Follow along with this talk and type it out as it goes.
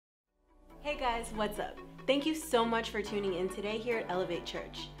Hey guys, what's up? Thank you so much for tuning in today here at Elevate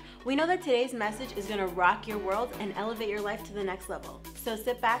Church. We know that today's message is going to rock your world and elevate your life to the next level. So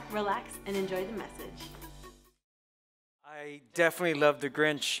sit back, relax, and enjoy the message. I definitely love the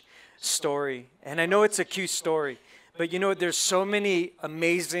Grinch story, and I know it's a cute story, but you know, there's so many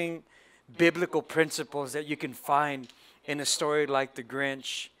amazing biblical principles that you can find in a story like the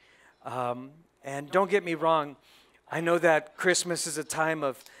Grinch. And don't get me wrong, I know that Christmas is a time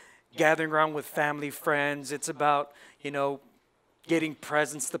of gathering around with family, friends. It's about, you know, getting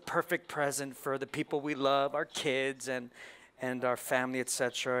presents, the perfect present for the people we love, our kids and our family,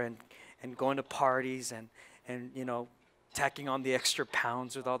 etc., and going to parties and you know, tacking on the extra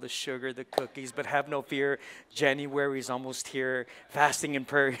pounds with all the sugar, the cookies. But have no fear, January is almost here. Fasting and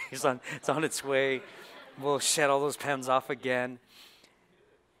prayer is it's on its way. We'll shed all those pounds off again.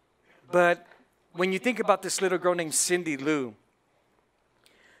 But when you think about this little girl named Cindy Lou,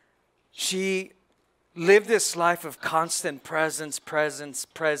 she lived this life of constant presence,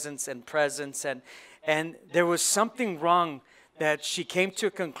 and there was something wrong that she came to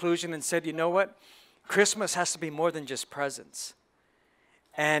a conclusion and said, you know what? Christmas has to be more than just presents.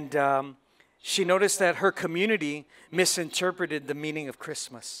 And she noticed that her community misinterpreted the meaning of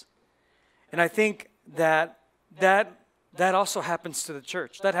Christmas. And I think that also happens to the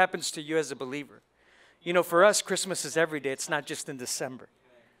church. That happens to you as a believer. You know, for us, Christmas is every day. It's not just in December.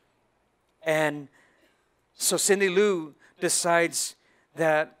 And so Cindy Lou decides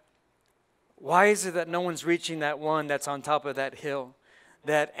that why is it that no one's reaching that one that's on top of that hill?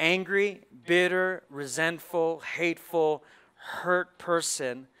 That angry, bitter, resentful, hateful, hurt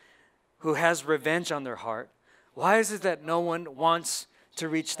person who has revenge on their heart. Why is it that no one wants to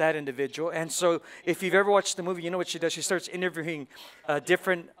reach that individual? And so if you've ever watched the movie, you know what she does. She starts interviewing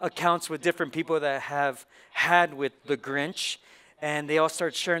different accounts with different people that have had with the Grinch. And they all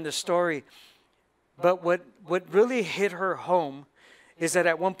start sharing the story. But what really hit her home is that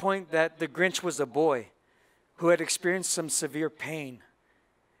at one point that the Grinch was a boy who had experienced some severe pain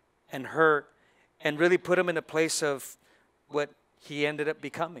and hurt and really put him in a place of what he ended up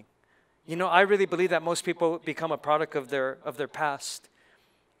becoming. You know, I really believe that most people become a product of their past.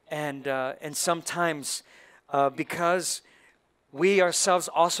 And sometimes because we ourselves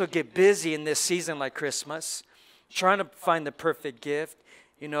also get busy in this season like Christmas, trying to find the perfect gift,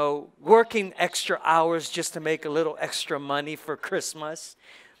 you know, working extra hours just to make a little extra money for Christmas,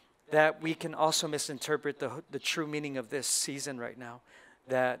 that we can also misinterpret the true meaning of this season right now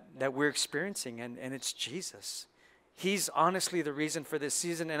that we're experiencing, and it's Jesus. He's honestly the reason for this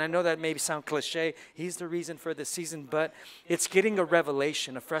season, and I know that may sound cliche. He's the reason for this season, but it's getting a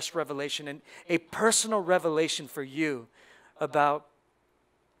revelation, a fresh revelation, and a personal revelation for you about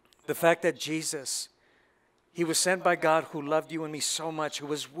the fact that Jesus, He was sent by God who loved you and me so much, who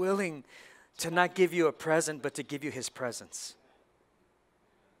was willing to not give you a present, but to give you His presence.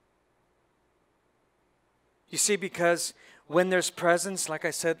 You see, because when there's presence, like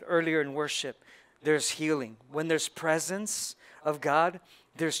I said earlier in worship, there's healing. When there's presence of God,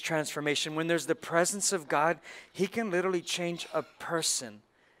 there's transformation. When there's the presence of God, He can literally change a person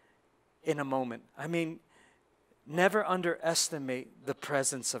in a moment. I mean, never underestimate the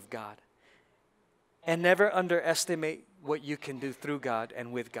presence of God. And never underestimate what you can do through God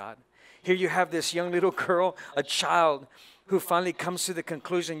and with God. Here you have this young little girl, a child, who finally comes to the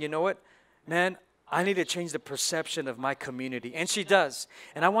conclusion, you know what, man, I need to change the perception of my community. And she does.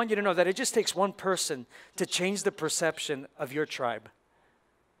 And I want you to know that it just takes one person to change the perception of your tribe.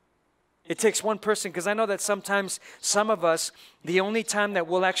 It takes one person, because I know that sometimes some of us, the only time that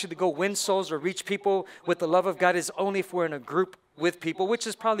we'll actually go win souls or reach people with the love of God is only if we're in a group with people, which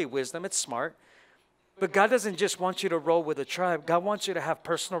is probably wisdom. It's smart. But God doesn't just want you to roll with a tribe. God wants you to have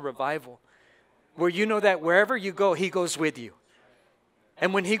personal revival, where you know that wherever you go, He goes with you.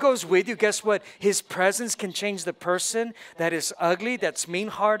 And when He goes with you, guess what? His presence can change the person that is ugly, that's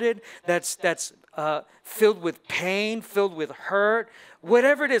mean-hearted, that's filled with pain, filled with hurt,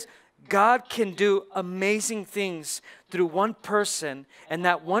 whatever it is. God can do amazing things through one person, and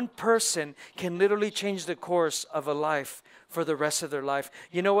that one person can literally change the course of a life for the rest of their life.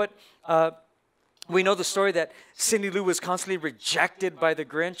 You know what? We know the story that Cindy Lou was constantly rejected by the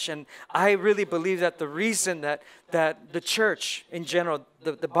Grinch, and I really believe that the reason that the church in general,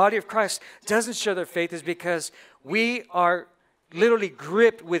 the body of Christ, doesn't share their faith is because we are literally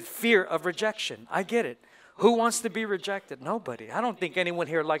gripped with fear of rejection. I get it. Who wants to be rejected? Nobody. I don't think anyone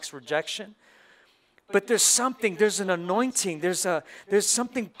here likes rejection. But there's an anointing, there's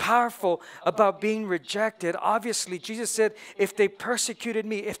something powerful about being rejected. Obviously, Jesus said, if they persecuted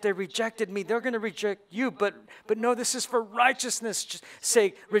me, if they rejected me, they're going to reject you. But no, this is for righteousness'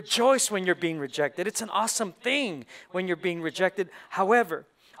 sake. Rejoice when you're being rejected. It's an awesome thing when you're being rejected. However,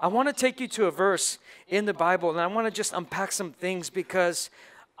 I want to take you to a verse in the Bible, and I want to just unpack some things because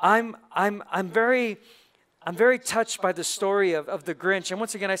I'm very touched by the story of the Grinch. And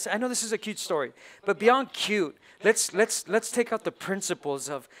once again, I know this is a cute story, but beyond cute, let's take out the principles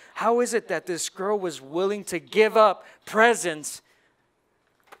of how is it that this girl was willing to give up presents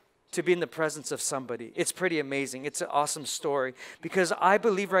to be in the presence of somebody. It's pretty amazing. It's an awesome story because I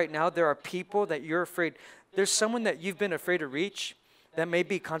believe right now there are people that you're afraid. There's someone that you've been afraid to reach that may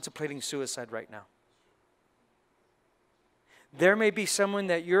be contemplating suicide right now. There may be someone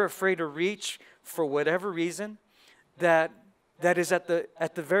that you're afraid to reach for whatever reason that is at the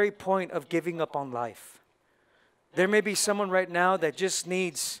very point of giving up on life. There may be someone right now that just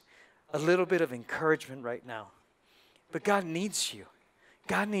needs a little bit of encouragement right now. But God needs you.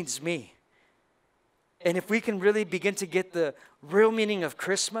 God needs me. And if we can really begin to get the real meaning of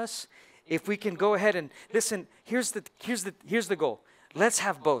Christmas, if we can go ahead and listen, here's the goal. Let's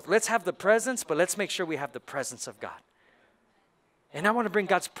have both. Let's have the presence, but let's make sure we have the presence of God. And I want to bring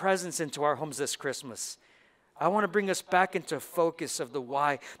God's presence into our homes this Christmas. I want to bring us back into focus of the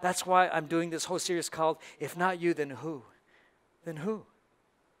why. That's why I'm doing this whole series called, If Not You, Then Who? Then who?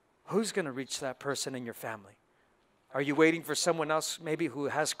 Who's going to reach that person in your family? Are you waiting for someone else maybe who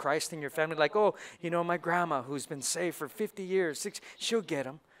has Christ in your family? Like, oh, my grandma who's been saved for 50 years, she'll get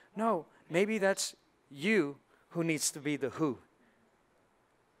him. No, maybe that's you who needs to be the who.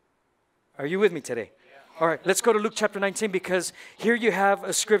 Are you with me today? All right, let's go to Luke chapter 19 because here you have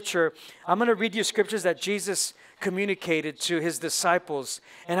a scripture. I'm going to read you scriptures that Jesus communicated to his disciples.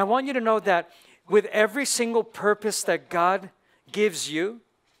 And I want you to know that with every single purpose that God gives you,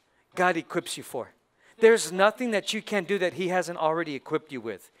 God equips you for. There's nothing that you can do that he hasn't already equipped you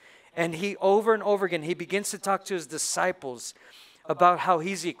with. And he, over and over again, he begins to talk to his disciples about how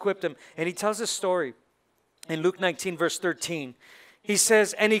he's equipped them. And he tells a story in Luke 19, verse 13. He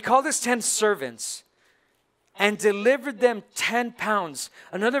says, and he called his 10 servants and delivered them 10 pounds.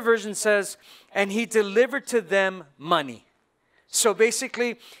 Another version says, and he delivered to them money. So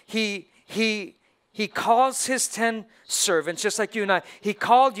basically, he calls his 10 servants, just like you and I. He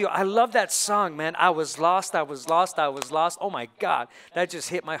called you. I love that song, man. I was lost, I was lost, I was lost. Oh my God, that just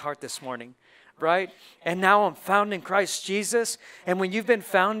hit my heart this morning, right? And now I'm found in Christ Jesus. And when you've been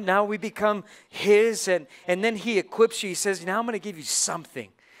found, now we become his. And then he equips you. He says, now I'm going to give you something.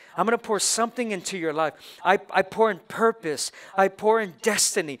 I'm going to pour something into your life. I pour in purpose. I pour in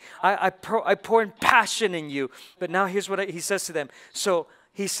destiny. I pour in passion in you. But now here's what he says to them. So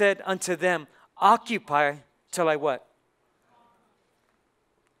he said unto them, occupy till I what?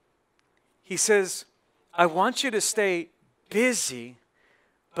 He says, I want you to stay busy,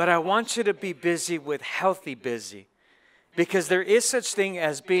 but I want you to be busy with healthy busy. Because there is such thing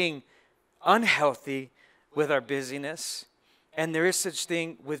as being unhealthy with our busyness. And there is such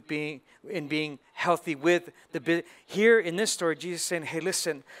thing with being healthy with the business. Here in this story, Jesus is saying, hey,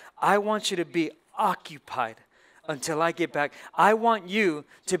 listen, I want you to be occupied until I get back. I want you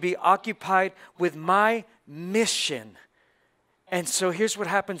to be occupied with my mission. And so here's what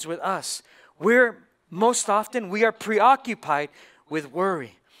happens with us. Most often, we are preoccupied with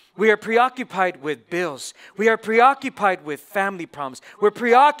worry. We are preoccupied with bills. We are preoccupied with family problems. We're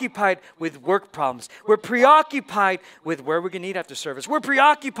preoccupied with work problems. We're preoccupied with where we're going to eat after service. We're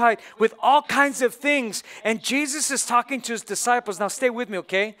preoccupied with all kinds of things. And Jesus is talking to his disciples. Now stay with me,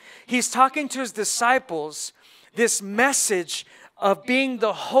 okay? He's talking to his disciples this message of being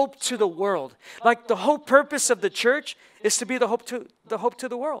the hope to the world. Like the whole purpose of the church is to be the hope to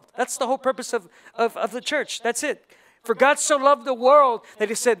the world. That's the whole purpose of the church. That's it. For God so loved the world that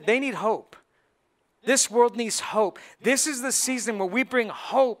he said they need hope. This world needs hope. This is the season where we bring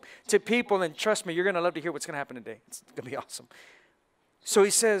hope to people. And trust me, you're going to love to hear what's going to happen today. It's going to be awesome. So he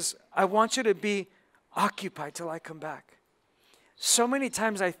says, I want you to be occupied till I come back. So many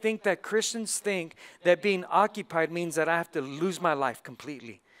times I think that Christians think that being occupied means that I have to lose my life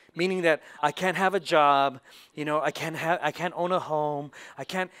completely. Meaning that I can't have a job, I can't own a home,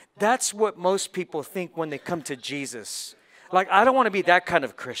 That's what most people think when they come to Jesus. Like, I don't want to be that kind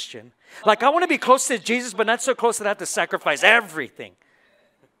of Christian. Like, I want to be close to Jesus, but not so close that I have to sacrifice everything.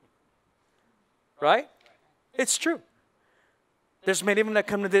 Right? It's true. There's many of them that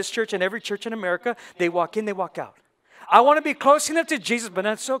come to this church, and every church in America, they walk in, they walk out. I want to be close enough to Jesus, but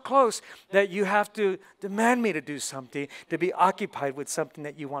not so close that you have to demand me to do something, to be occupied with something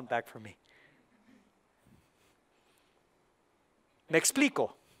that you want back from me. Me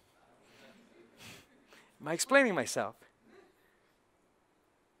explico. Am I explaining myself?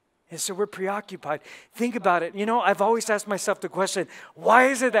 And so we're preoccupied. Think about it. You know, I've always asked myself the question, why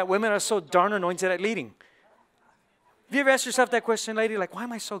is it that women are so darn anointed at leading? Have you ever asked yourself that question, lady? Like, why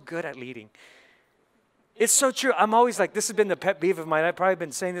am I so good at leading? It's so true. I'm always like, this has been the pet peeve of mine. I've probably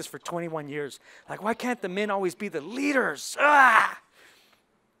been saying this for 21 years. Like, why can't the men always be the leaders? Ah!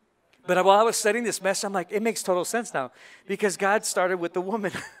 But while I was studying this message, I'm like, it makes total sense now. Because God started with the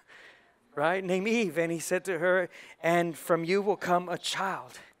woman, right, named Eve. And he said to her, and from you will come a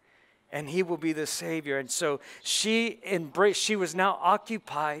child. And he will be the Savior. And so she was now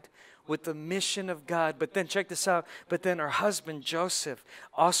occupied with the mission of God. But then check this out. But then her husband, Joseph,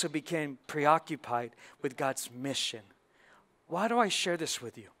 also became preoccupied with God's mission. Why do I share this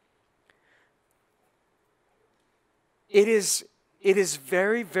with you? It is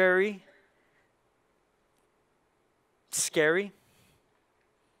very, very scary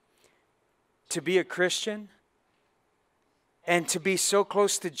to be a Christian and to be so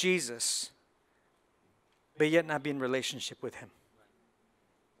close to Jesus, but yet not be in relationship with him.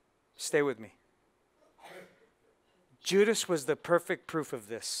 Stay with me. Judas was the perfect proof of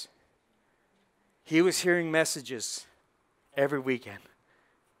this. He was hearing messages every weekend.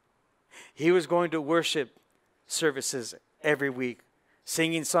 He was going to worship services every week,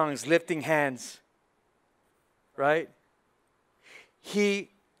 singing songs, lifting hands, right? He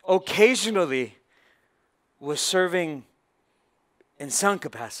occasionally was serving in some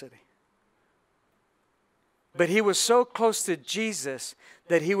capacity. But he was so close to Jesus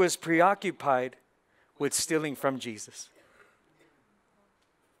that he was preoccupied with stealing from Jesus.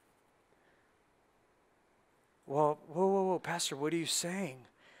 Well, whoa, Pastor, what are you saying?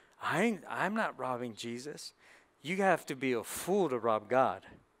 I'm not robbing Jesus. You have to be a fool to rob God.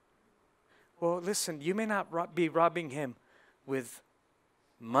 Well, listen, you may not be robbing him with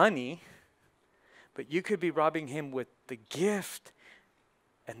money, but you could be robbing him with the gift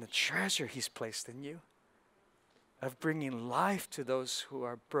and the treasure he's placed in you of bringing life to those who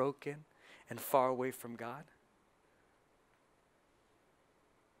are broken and far away from God.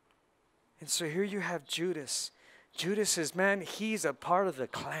 And so here you have Judas. Judas is, man, he's a part of the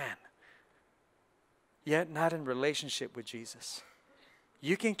clan, yet not in relationship with Jesus.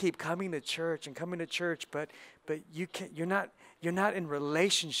 You can keep coming to church, but you're not in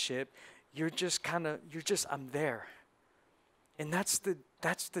relationship. You're just I'm there. And that's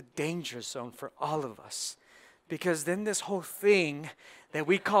the danger zone for all of us. Because then this whole thing that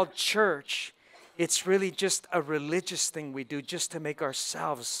we call church, it's really just a religious thing we do just to make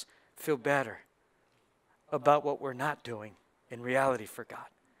ourselves feel better about what we're not doing in reality for God.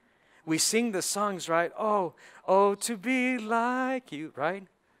 We sing the songs, right? Oh, to be like you, right?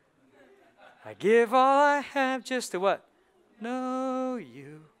 I give all I have just to what? Know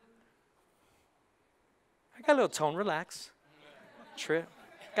you. I got a little tone, relax. Trip.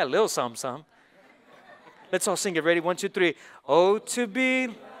 Got a little something. Let's all sing it. Ready? 1, 2, 3. Oh, to be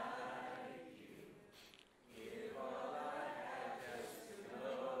like you. Give all I have just to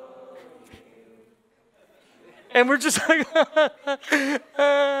know you. And we're just like,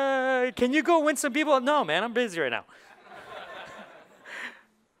 can you go win some people? No, man, I'm busy right now.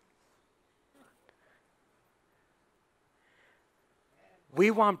 We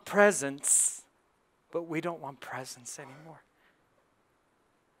want presents, but we don't want presents anymore.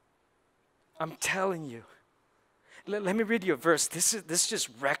 I'm telling you. Let me read you a verse. This just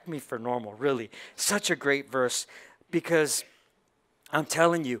wrecked me for normal, really. Such a great verse, because I'm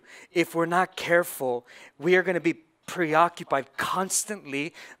telling you, if we're not careful, we are going to be preoccupied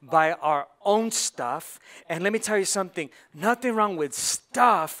constantly by our own stuff. And let me tell you something, nothing wrong with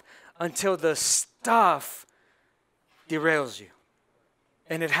stuff until the stuff derails you.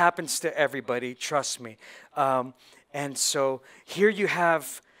 And it happens to everybody, trust me. And so here you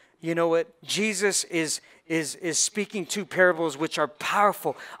have, you know what, Jesus is speaking two parables which are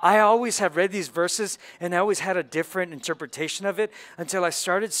powerful. I always have read these verses and I always had a different interpretation of it until I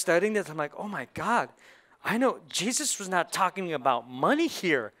started studying this. I'm like, oh my God, I know Jesus was not talking about money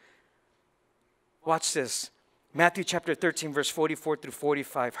here. Watch this. Matthew chapter 13, verse 44 through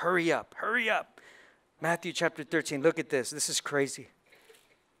 45. Hurry up, hurry up. Matthew chapter 13, look at this. This is crazy.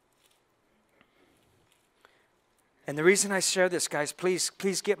 And the reason I share this, guys, please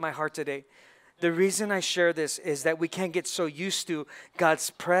get my heart today. The reason I share this is that we can't get so used to God's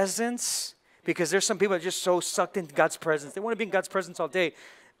presence, because there's some people that are just so sucked into God's presence. They want to be in God's presence all day,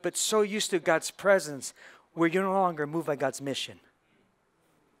 but so used to God's presence where you're no longer moved by God's mission.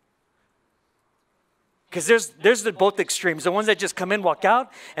 Because there's both extremes, the ones that just come in, walk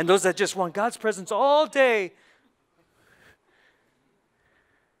out, and those that just want God's presence all day.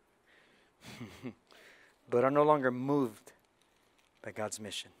 but are no longer moved by God's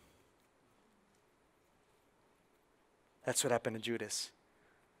mission. That's what happened to Judas.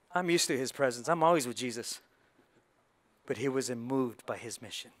 I'm used to his presence. I'm always with Jesus. But he wasn't moved by his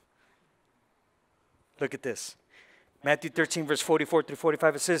mission. Look at this. Matthew 13, verse 44 through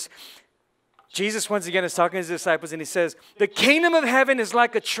 45. It says, Jesus once again is talking to his disciples and he says, the kingdom of heaven is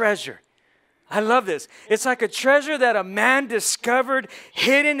like a treasure. I love this. It's like a treasure that a man discovered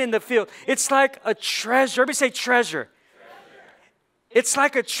hidden in the field. It's like a treasure. Everybody say treasure. It's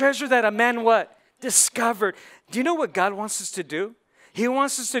like a treasure that a man what? Discovered. Do you know what God wants us to do? He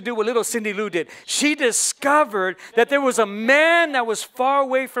wants us to do what little Cindy Lou did. She discovered that there was a man that was far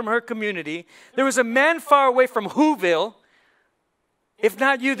away from her community. There was a man far away from Whoville. If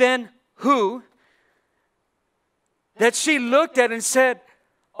not you, then who? That she looked at and said,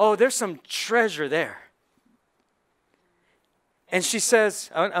 oh, there's some treasure there. And she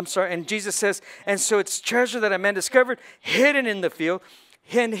says, I'm sorry, and Jesus says, and so it's treasure that a man discovered, hidden in the field,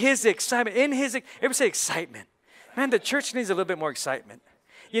 in his excitement, everybody say excitement. Man, the church needs a little bit more excitement.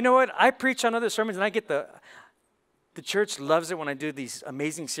 You know what? I preach on other sermons and I get the church loves it when I do these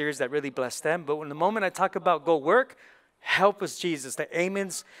amazing series that really bless them. But when the moment I talk about go work, help us Jesus, the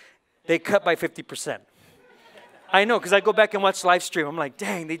amens, they cut by 50%. I know, because I go back and watch live stream. I'm like,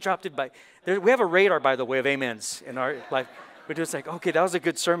 dang, they dropped it by. We have a radar, by the way, of amens in our life. We're just like, okay, that was a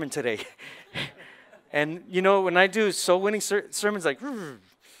good sermon today. And, you know, when I do soul-winning sermons, like,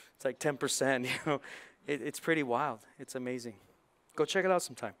 it's like 10%, you know. It's pretty wild. It's amazing. Go check it out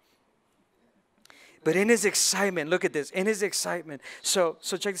sometime. But in his excitement, look at this. In his excitement. So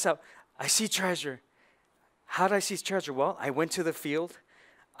check this out. I see treasure. How did I see treasure? Well, I went to the field.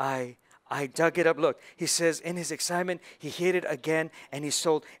 I dug it up. Look, he says in his excitement, he hid it again, and he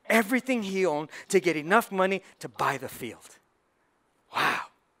sold everything he owned to get enough money to buy the field. Wow.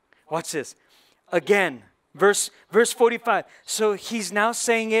 Watch this. Again, verse 45. So he's now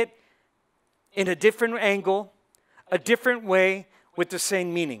saying it in a different angle, a different way, with the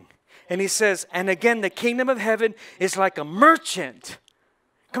same meaning. And he says, and again, the kingdom of heaven is like a merchant.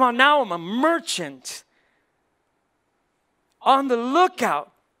 Come on, now I'm a merchant on the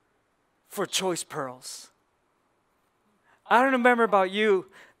lookout for choice pearls. I don't remember about you,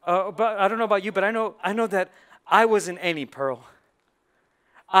 I don't know about you, but I know that I wasn't any pearl.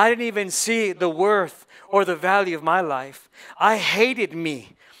 I didn't even see the worth or the value of my life. I hated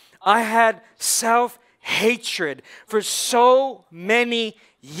me. I had self-hatred for so many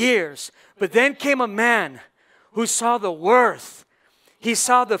years. But then came a man who saw the worth. He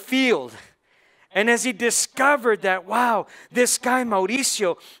saw the field. And as he discovered that, wow, this guy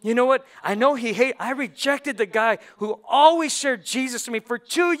Mauricio, you know what? I know I rejected the guy who always shared Jesus to me for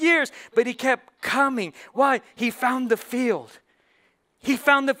 2 years, but he kept coming. Why? He found the field. He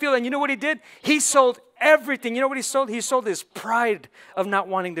found the field. And you know what he did? He sold everything. You know what he sold? He sold his pride of not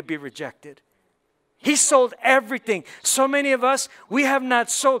wanting to be rejected. He sold everything. So many of us, we have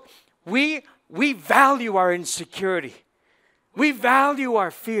not sold. We value our insecurity. We value our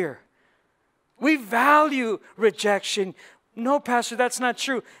fear. We value rejection. No, Pastor, that's not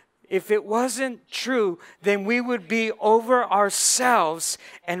true. If it wasn't true, then we would be over ourselves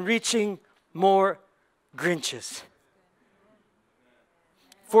and reaching more Grinches.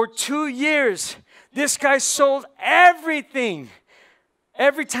 For 2 years, this guy sold everything.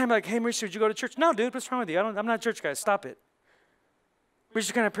 Every time, like, hey, Mauricio, did you go to church? No, dude, what's wrong with you? I'm not a church guy. Stop it. We're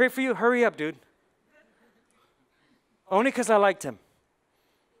just going to pray for you. Hurry up, dude. Only because I liked him.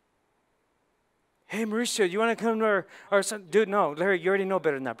 Hey, Mauricio, you want to come to our son? Dude, no, Larry, you already know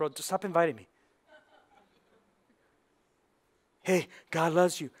better than that, bro. Just stop inviting me. Hey, God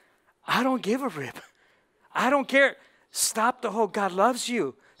loves you. I don't give a rip. I don't care. Stop the whole God loves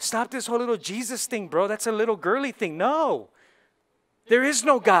you. Stop this whole little Jesus thing, bro. That's a little girly thing. No. There is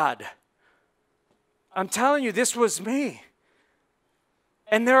no God. I'm telling you, this was me.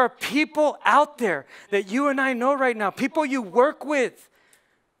 And there are people out there that you and I know right now, people you work with,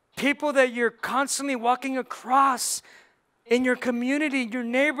 people that you're constantly walking across in your community, your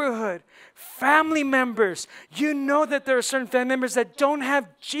neighborhood, family members. You know that there are certain family members that don't have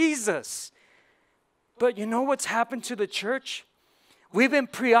Jesus. But you know what's happened to the church? We've been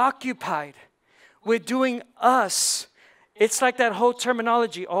preoccupied with doing us. It's like that whole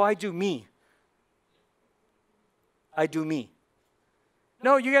terminology, oh, I do me. I do me.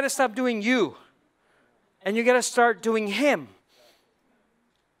 No, you got to stop doing you. And you got to start doing him.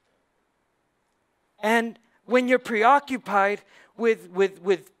 And when you're preoccupied with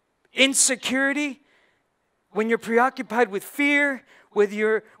insecurity, when you're preoccupied with fear, when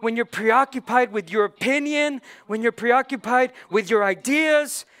you're preoccupied with your opinion, when you're preoccupied with your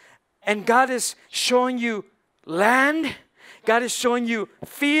ideas, And God is showing you land. God is showing you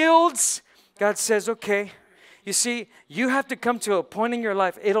fields. God says, okay, you see, you have to come to a point in your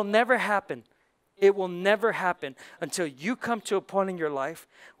life. It'll never happen. It will never happen until you come to a point in your life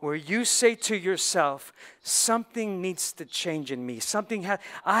where you say to yourself, something needs to change in me.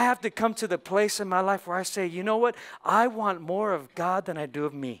 I have to come to the place in my life where I say, you know what? I want more of God than I do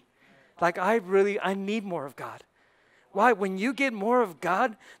of me. Like I need more of God. Why? When you get more of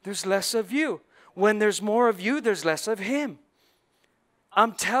God, there's less of you. When there's more of you, there's less of Him.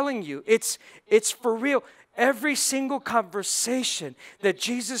 I'm telling you, it's for real. Every single conversation that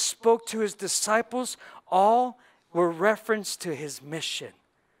Jesus spoke to His disciples, all were reference to His mission.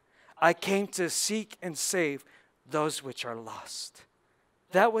 I came to seek and save those which are lost.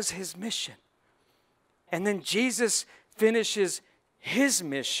 That was His mission. And then Jesus finishes His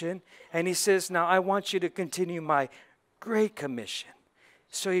mission and He says, now I want you to continue my great commission.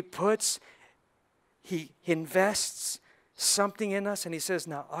 So He invests something in us and He says,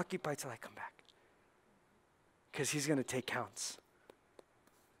 now occupy till I come back. Because He's going to take counts.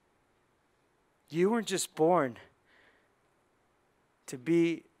 You weren't just born to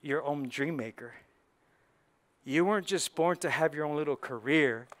be your own dream maker. You weren't just born to have your own little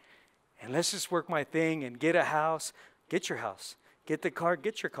career and let's just work my thing and get a house. Get your house. Get the car.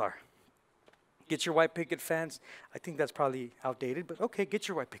 Get your car. Get your white picket fence. I think that's probably outdated, but okay, get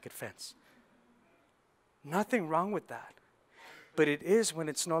your white picket fence. Nothing wrong with that. But it is when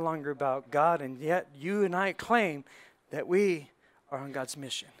it's no longer about God, and yet you and I claim that we are on God's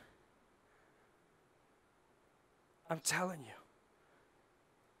mission. I'm telling you,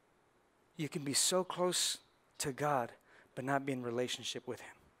 you can be so close to God, but not be in relationship with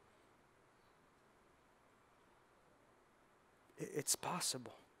Him. It's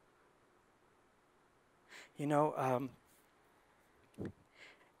possible. You know,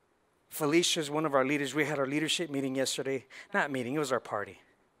 Felicia is one of our leaders. We had our leadership meeting yesterday. Not meeting, it was our party.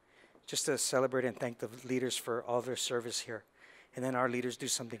 Just to celebrate and thank the leaders for all their service here. And then our leaders do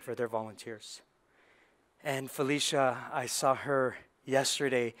something for their volunteers. And Felicia, I saw her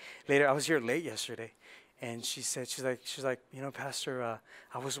yesterday. Later, I was here late yesterday. And she said, she's like, you know, Pastor,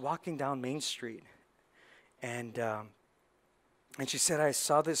 I was walking down Main Street. And she said, I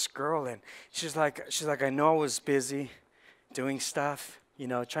saw this girl. And she's like, I know I was busy doing stuff, you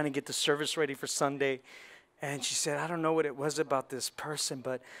know, trying to get the service ready for Sunday. And she said, I don't know what it was about this person,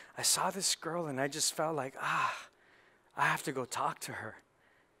 but I saw this girl and I just felt like, I have to go talk to her.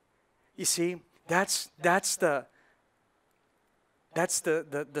 You see, that's the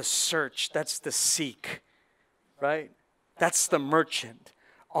search, that's the seek, right? That's the merchant,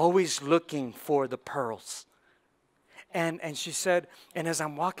 always looking for the pearls. And she said, and as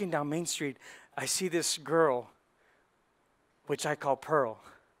I'm walking down Main Street, I see this girl, which I call Pearl.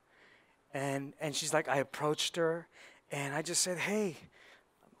 And she's like, I approached her, and I just said, hey,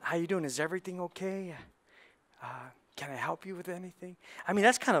 how you doing? Is everything okay? Can I help you with anything? I mean,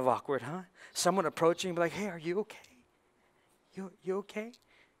 that's kind of awkward, huh? Someone approaching and be like, hey, are you okay? You okay?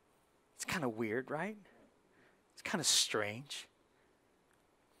 It's kind of weird, right? It's kind of strange.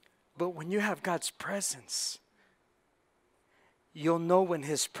 But when you have God's presence, you'll know when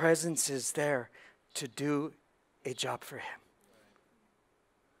His presence is there to do a job for Him.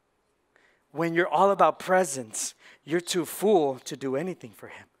 When you're all about presence, you're too full to do anything for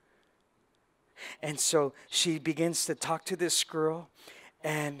Him. And so she begins to talk to this girl.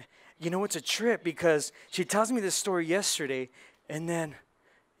 And, you know, it's a trip because she tells me this story yesterday. And then,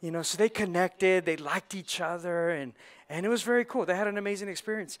 you know, so they connected. They liked each other. And it was very cool. They had an amazing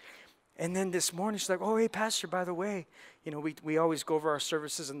experience. And then this morning, she's like, oh, hey, Pastor, by the way, you know, we always go over our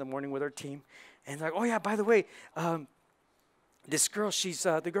services in the morning with our team. And like, oh, yeah, by the way, this girl, she's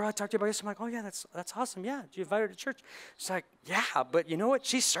the girl I talked to you about yesterday. I'm like, oh, yeah, that's awesome. Yeah, did you invite her to church? She's like, yeah, but you know what?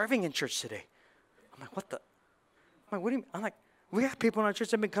 She's serving in church today. I'm like, what the? I'm like, what do you mean? I'm like, we have people in our church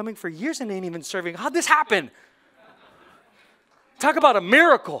that have been coming for years and they ain't even serving. How'd this happen? Talk about a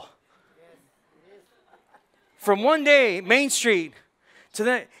miracle. From one day, Main Street, to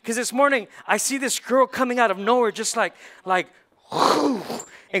then, because this morning, I see this girl coming out of nowhere, just like, whoo,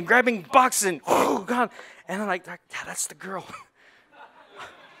 and grabbing boxes and whoo, gone. And I'm like, yeah, that's the girl.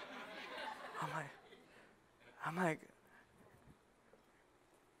 I'm like,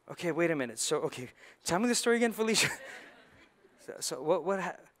 okay, wait a minute. So, okay, tell me the story again, Felicia. So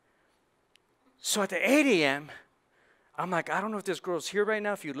at the 8 a.m., I'm like, I don't know if this girl's here right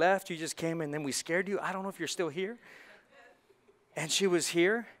now. If you left, you just came and then we scared you. I don't know if you're still here. And she was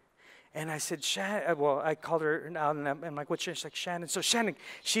here. And I said, Shannon, well, I called her out and I'm like, what's your name? She's like, Shannon. So Shannon,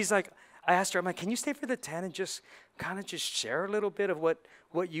 she's like, I asked her, I'm like, can you stay for the 10 and just kind of just share a little bit of what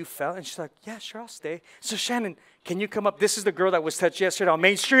you felt? And she's like, yeah, sure, I'll stay. So Shannon, can you come up? This is the girl that was touched yesterday on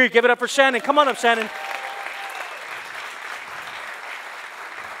Main Street. Give it up for Shannon. Come on up, Shannon.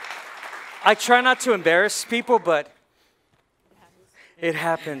 I try not to embarrass people, but it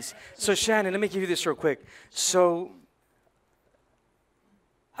happens. So Shannon, let me give you this real quick. So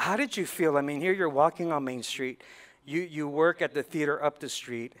how did you feel? I mean, here you're walking on Main Street. You work at the theater up the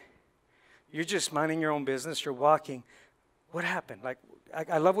street. You're just minding your own business. You're walking. What happened? Like,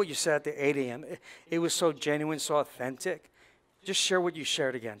 I love what you said at the 8 a.m. It was so genuine, so authentic. Just share what you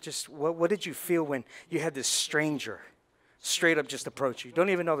shared again. Just what did you feel when you had this stranger straight up just approach you? Don't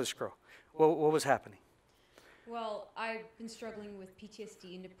even know this girl. What was happening? Well, I've been struggling with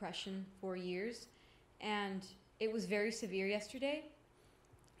PTSD and depression for years, and it was very severe yesterday.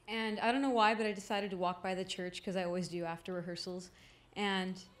 And I don't know why, but I decided to walk by the church, because I always do after rehearsals.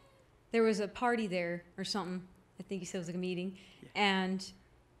 And there was a party there or something. I think you said it was like a meeting. Yeah. And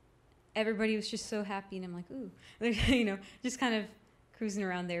everybody was just so happy. And I'm like, ooh, you know, just kind of cruising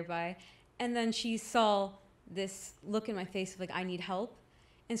around there by. And then she saw this look in my face of like, I need help.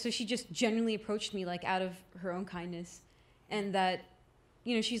 And so she just genuinely approached me like out of her own kindness. And that,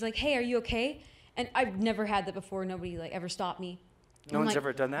 you know, she's like, hey, are you okay? And I've never had that before. Nobody like ever stopped me. No one's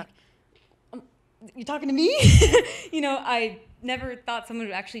ever done that? You're talking to me? You know, I never thought someone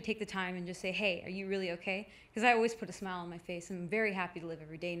would actually take the time and just say, hey, are you really okay? Because I always put a smile on my face. I'm very happy to live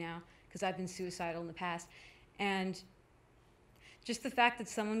every day now because I've been suicidal in the past. And just the fact that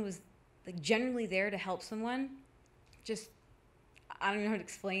someone was like genuinely there to help someone, just, I don't even know how to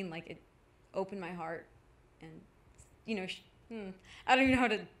explain, like it opened my heart. And, you know, I don't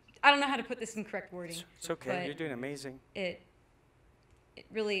know how to put this in correct wording. It's okay, you're doing amazing. It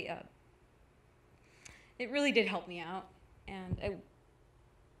really did help me out, and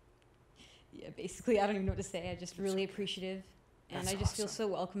basically, I don't even know what to say. I'm just really appreciative, and I just feel so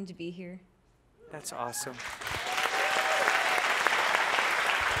welcome to be here. That's awesome.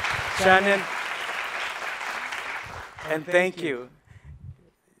 Shannon, and thank you.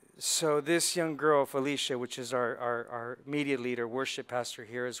 So this young girl, Felicia, which is our media leader, worship pastor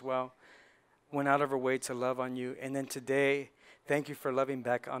here as well, went out of her way to love on you, and then today, thank you for loving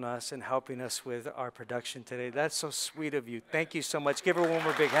back on us and helping us with our production today. That's so sweet of you. Thank you so much. Give her one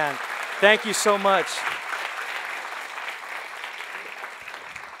more big hand. Thank you so much.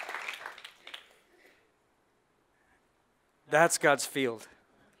 That's God's field.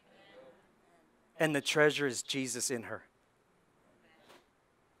 And the treasure is Jesus in her.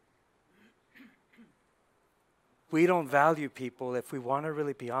 We don't value people, if we want to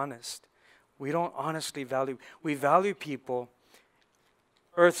really be honest. We don't honestly value. We value people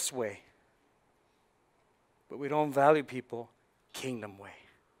Earth's way, but we don't value people kingdom way.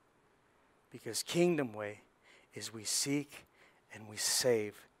 Because kingdom way is we seek and we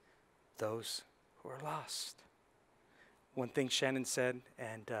save those who are lost. One thing Shannon said,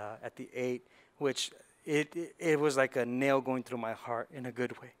 and at the 8, which it was like a nail going through my heart in a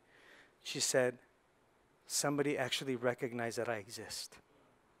good way. She said, somebody actually recognized that I exist.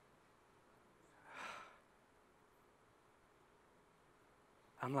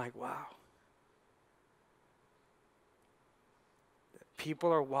 I'm like, wow.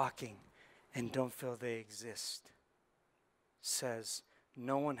 People are walking and don't feel they exist. Says,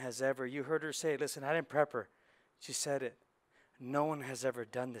 no one has ever, you heard her say, listen, I didn't prep her. She said it. No one has ever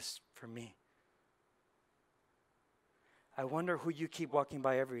done this for me. I wonder who you keep walking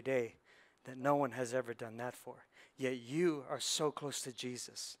by every day that no one has ever done that for. Yet you are so close to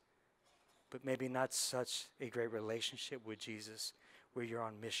Jesus, but maybe not such a great relationship with Jesus where you're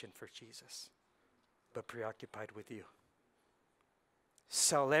on mission for Jesus, but preoccupied with you.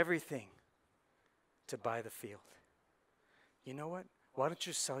 Sell everything to buy the field. You know what? Why don't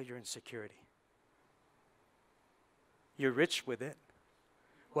you sell your insecurity? You're rich with it.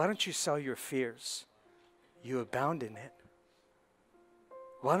 Why don't you sell your fears? You abound in it.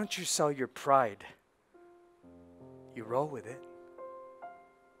 Why don't you sell your pride? You roll with it.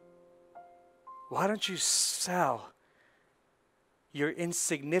 Why don't you sell your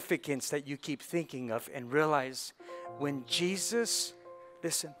insignificance that you keep thinking of and realize when Jesus,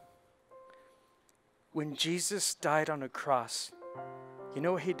 listen, when Jesus died on a cross, you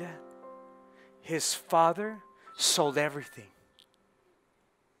know what he did? His Father sold everything.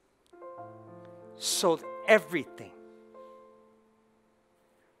 Sold everything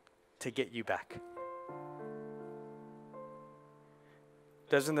to get you back.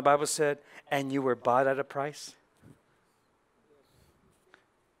 Doesn't the Bible say, and you were bought at a price?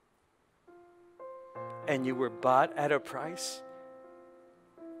 And you were bought at a price?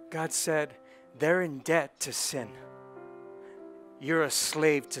 God said, they're in debt to sin. You're a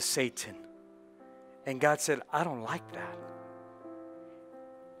slave to Satan. And God said, I don't like that.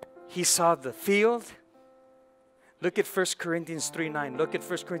 He saw the field. Look at 1 Corinthians 3:9. Look at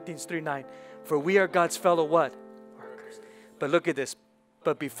 1 Corinthians 3:9. For we are God's fellow what? Workers. But look at this.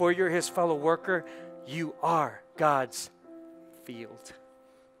 But before you're his fellow worker, you are God's field.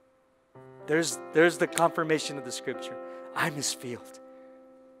 There's the confirmation of the scripture. I'm his field.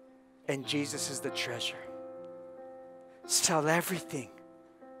 And Jesus is the treasure. Sell everything.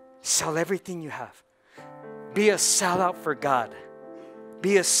 Sell everything you have. Be a sellout for God.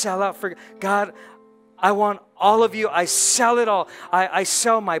 Be a sellout for God. I want all of you. I sell it all. I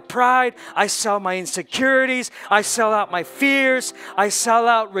sell my pride. I sell my insecurities. I sell out my fears. I sell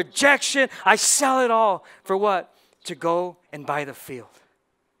out rejection. I sell it all for what? To go and buy the field.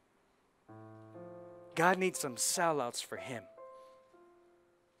 God needs some sellouts for him.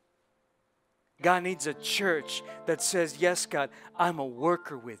 God needs a church that says, yes, God, I'm a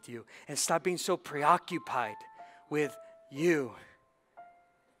worker with you. And stop being so preoccupied with you.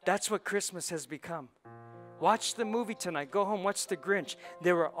 That's what Christmas has become. Watch the movie tonight. Go home, watch The Grinch.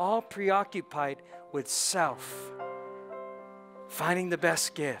 They were all preoccupied with self. Finding the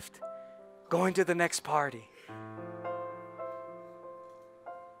best gift. Going to the next party.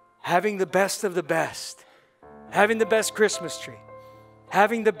 Having the best of the best. Having the best Christmas tree.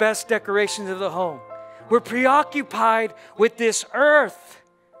 Having the best decorations of the home. We're preoccupied with this earth.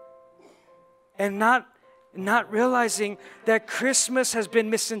 And not realizing that Christmas has been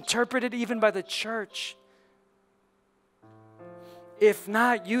misinterpreted even by the church. If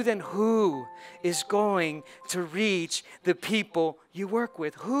not you, then who is going to reach the people you work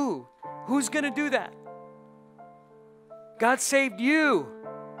with? Who? Who's going to do that? God saved you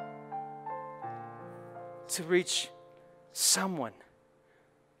to reach someone.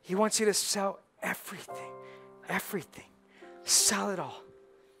 He wants you to sell everything. Everything. Sell it all.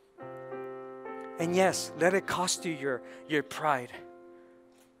 And yes, let it cost you your pride.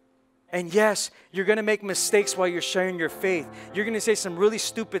 And yes, you're going to make mistakes while you're sharing your faith. You're going to say some really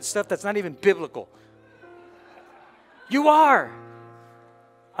stupid stuff that's not even biblical. You are.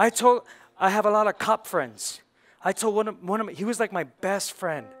 I have a lot of cop friends. I told one of my, he was like my best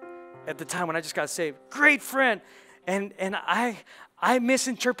friend at the time when I just got saved. Great friend. And I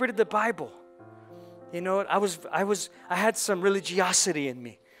misinterpreted the Bible. You know, I had some religiosity in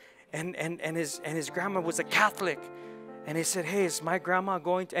me. And his grandma was a Catholic. And he said, hey, is my grandma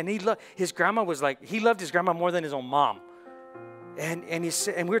going to, and his grandma was like, he loved his grandma more than his own mom. And he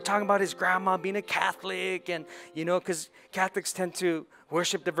said, and we were talking about his grandma being a Catholic, and you know, because Catholics tend to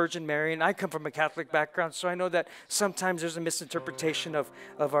worship the Virgin Mary, and I come from a Catholic background, so I know that sometimes there's a misinterpretation of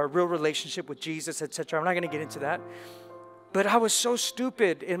our real relationship with Jesus, etc. I'm not going to get into that. But I was so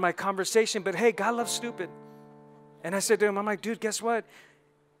stupid in my conversation, but hey, God loves stupid. And I said to him, I'm like, dude, guess what?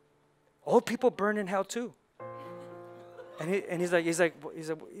 Old people burn in hell too. And he's like,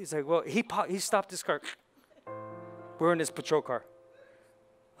 well, he stopped his car. We're in his patrol car.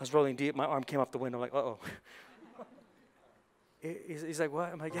 I was rolling deep. My arm came off the window. I'm like, uh-oh. He's like,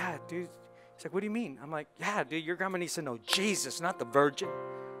 what? I'm like, yeah, dude. He's like, what do you mean? I'm like, yeah, dude, your grandma needs to know Jesus, not the Virgin.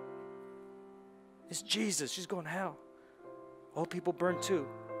 It's Jesus. She's going to hell. Old people burn too.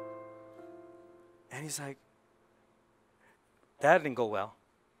 And he's like, that didn't go well.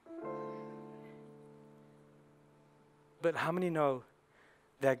 But how many know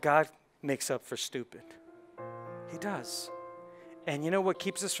that God makes up for stupid? He does. And you know what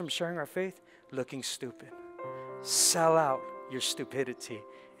keeps us from sharing our faith? Looking stupid. Sell out your stupidity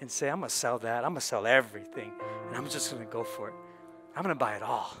and say, I'm going to sell that. I'm going to sell everything. And I'm just going to go for it. I'm going to buy it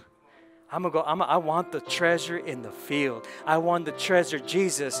all. I want the treasure in the field. I want the treasure,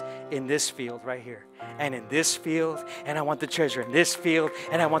 Jesus, in this field right here. And in this field. And I want the treasure in this field.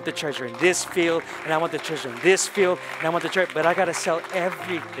 And I want the treasure in this field. And I want the treasure in this field. And I want the treasure. But I got to sell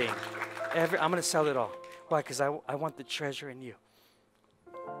everything. I'm going to sell it all. Why? Because I want the treasure in you.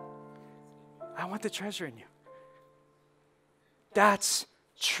 I want the treasure in you. That's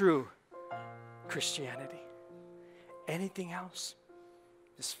true Christianity. Anything else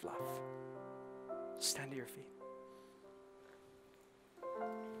is fluff. Stand to your feet.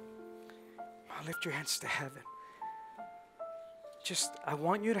 Now lift your hands to heaven. I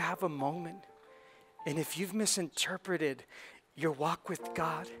want you to have a moment. And if you've misinterpreted your walk with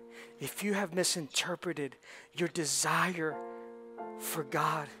God, if you have misinterpreted your desire for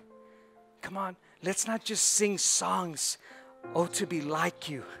God, come on, let's not just sing songs, oh, to be like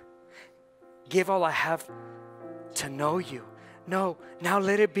you. Give all I have to know you. No, now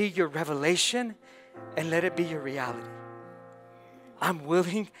let it be your revelation and let it be your reality. I'm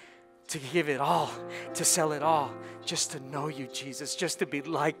willing to give it all, to sell it all, just to know you, Jesus, just to be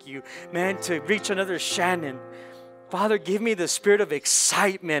like you, man, to reach another Shannon. Father, give me the spirit of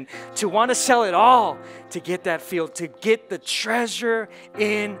excitement to want to sell it all to get that field, to get the treasure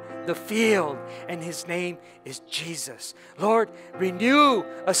in the field. And his name is Jesus. Lord, renew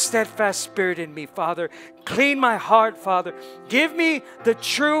a steadfast spirit in me, Father. Clean my heart, Father. Give me the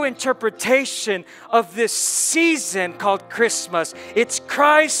true interpretation of this season called Christmas. It's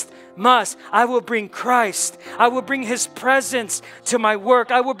Christ must. I will bring Christ. I will bring his presence to my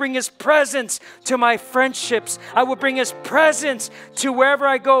work. I will bring his presence to my friendships. I will bring his presence to wherever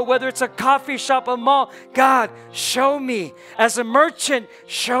I go, whether it's a coffee shop, a mall. God, show me. As a merchant,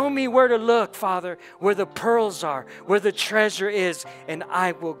 show me where to look, Father, where the pearls are, where the treasure is, and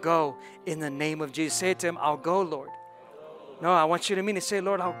I will go in the name of Jesus. Say it to him, I'll go, Lord. No, I want you to mean it. Say,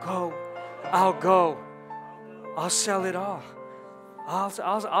 Lord, I'll go. I'll go. I'll sell it all.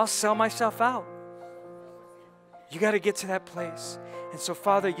 I'll sell myself out. You got to get to that place. And so,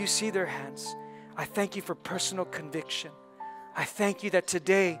 Father, you see their hands. I thank you for personal conviction. I thank you that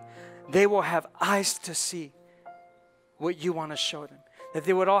today they will have eyes to see what you want to show them. That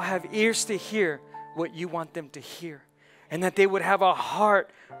they would all have ears to hear what you want them to hear. And that they would have a heart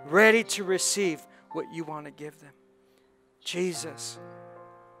ready to receive what you want to give them. Jesus,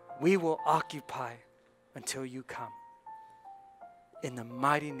 we will occupy until you come. In the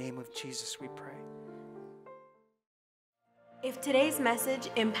mighty name of Jesus, we pray. If today's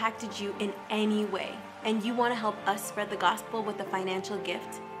message impacted you in any way and you want to help us spread the gospel with a financial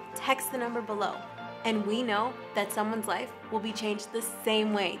gift, text the number below. And we know that someone's life will be changed the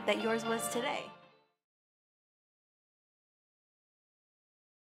same way that yours was today.